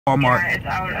Walmart, Yeah, it's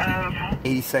out of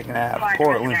 82nd Ave,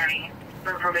 Portland.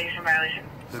 For probation violation.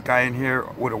 There's a guy in here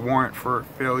with a warrant for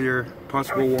failure,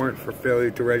 possible warrant for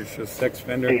failure to register as a sex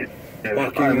offender,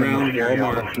 walking around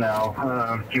Walmart.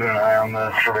 Now, keep an eye on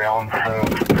the surveillance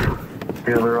of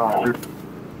the other officer.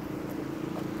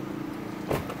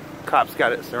 Cops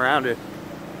got it surrounded.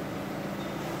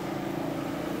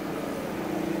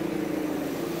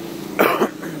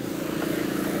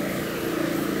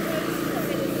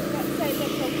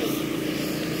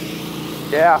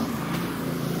 Yeah.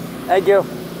 Thank you.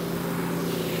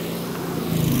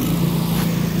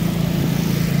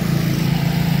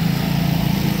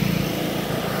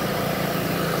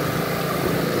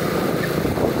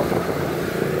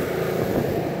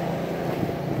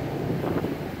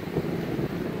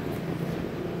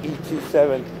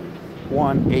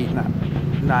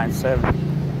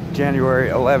 E2718997, January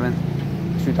 11,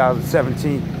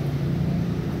 2017.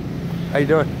 How you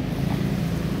doing?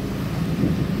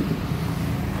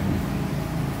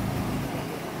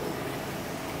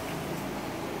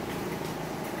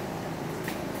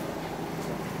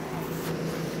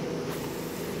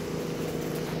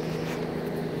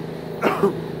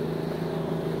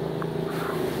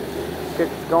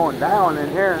 It's going down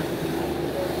in here.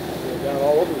 Down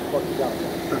all over the fucking down.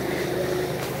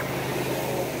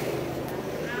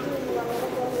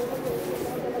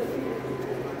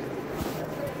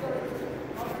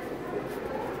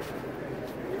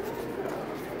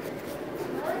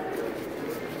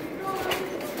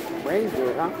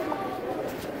 Ranger, huh?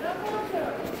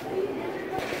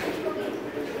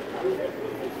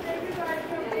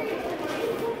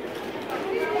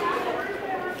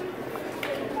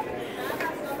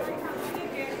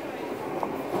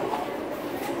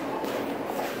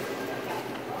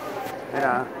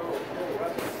 Yeah.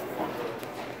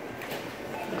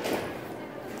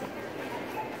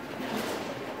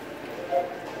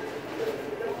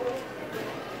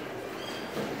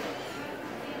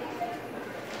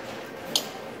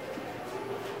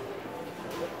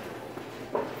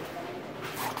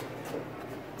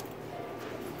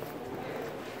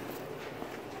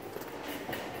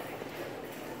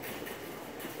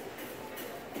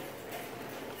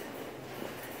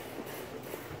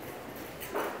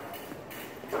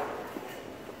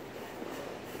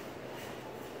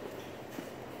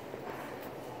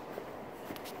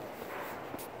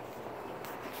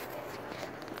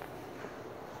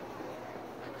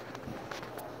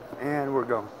 And we're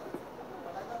going.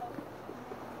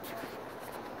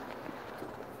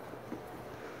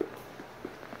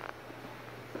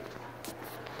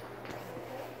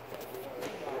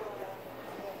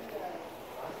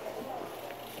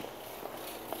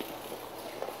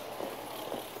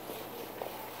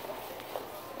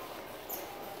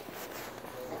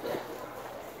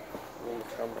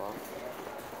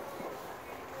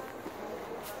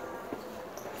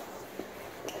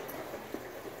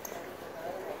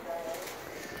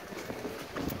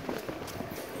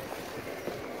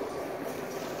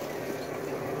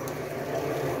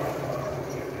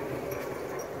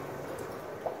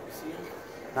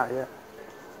 Not yet.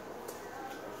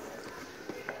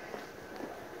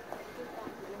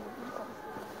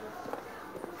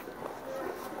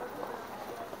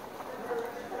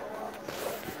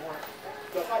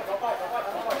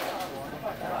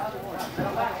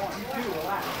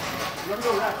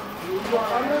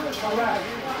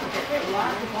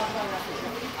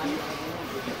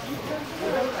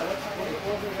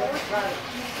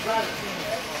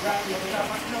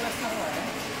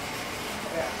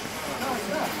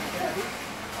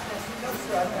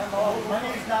 My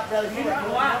name's not Bradley Ford.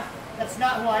 That's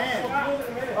not who I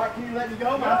am. Mark, can you let me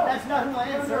go? That's not who I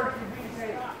am, sir.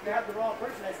 You have the wrong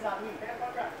person. That's not me.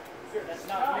 Sir, that's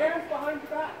not me. Hands behind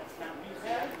your back. That's not me,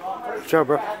 sir. Wrong person. Ciao,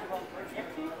 bro. You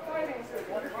keep fighting, sir. You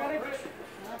have the wrong person. You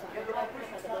have the wrong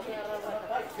person. That's not me.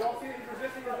 Y'all see he's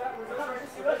resisting arrest?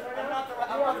 I'm not the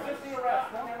right. I'm resisting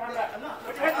arrest. I'm not.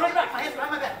 Put your hands behind my back. My hands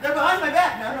behind my back. They're behind my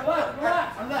back, man.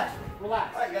 Relax. I'm not.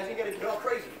 Relax. All right, guys, you gotta get all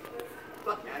crazy.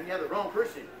 Fuck, man, you have the wrong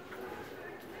person.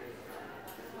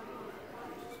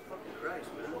 Fucking Christ,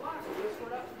 man.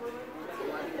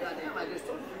 Goddamn, I just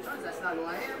told you 3 times that's not who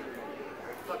I am. Are you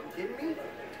fucking kidding me?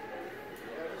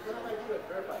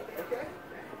 Okay.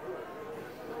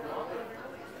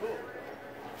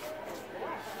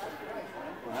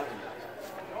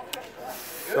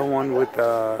 Someone with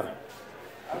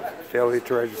failure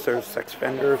to register as a sex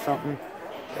offender or something.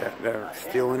 Yeah, they're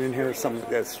stealing in here or something.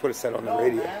 That's what it said on the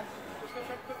radio.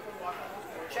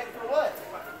 Check for what?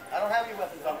 I don't have any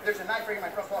weapons on me. There's a knife right in my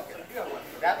front pocket.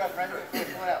 That weapon right there.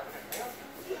 Pull it out.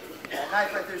 That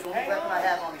knife right there is the only weapon I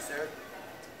have on me, sir.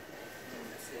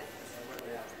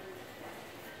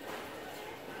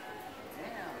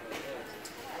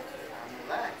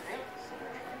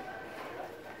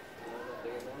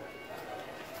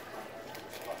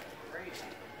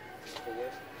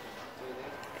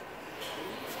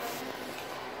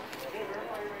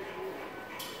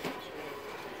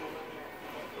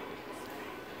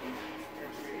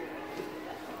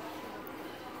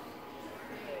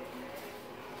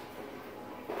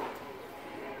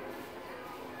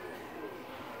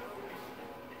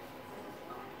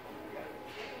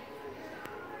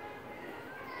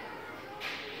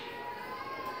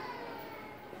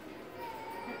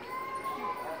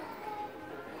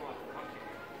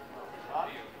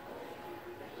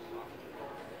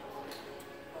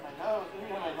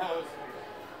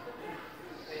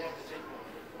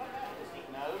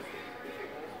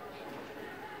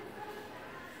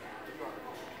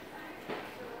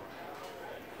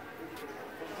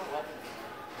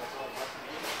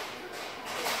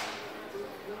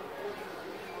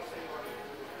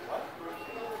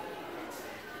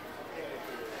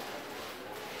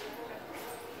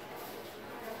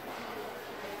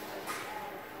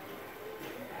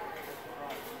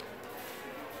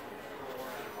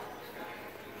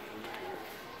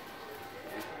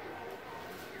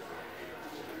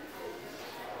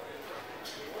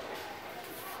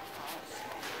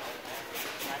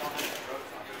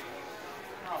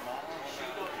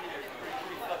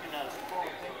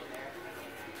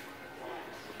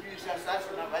 size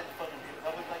for not right to fucking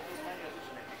public like this, man. You're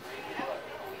just making crazy. What?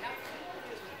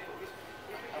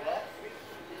 What?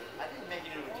 I didn't make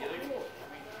you do a deal.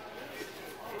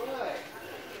 Right.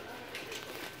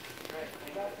 Right.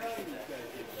 I'm not telling you guys.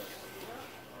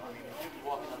 I mean, you'd be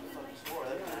walking out the fucking store.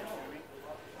 That'd be nice, you know what I mean?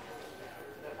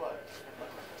 That what?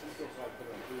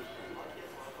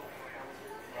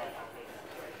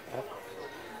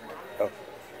 Oh.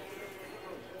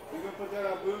 You gonna put that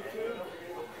on boob tube?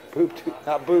 Boob tube,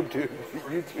 not boob tube.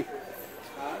 YouTube.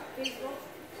 Huh?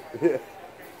 Yeah.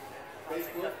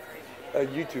 Facebook?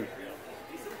 YouTube.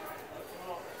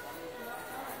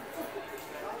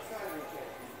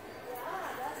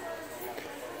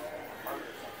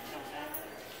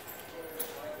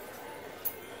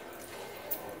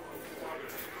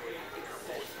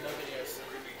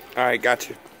 All right, got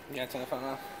you. You got telephone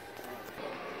off?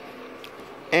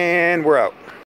 And we're out.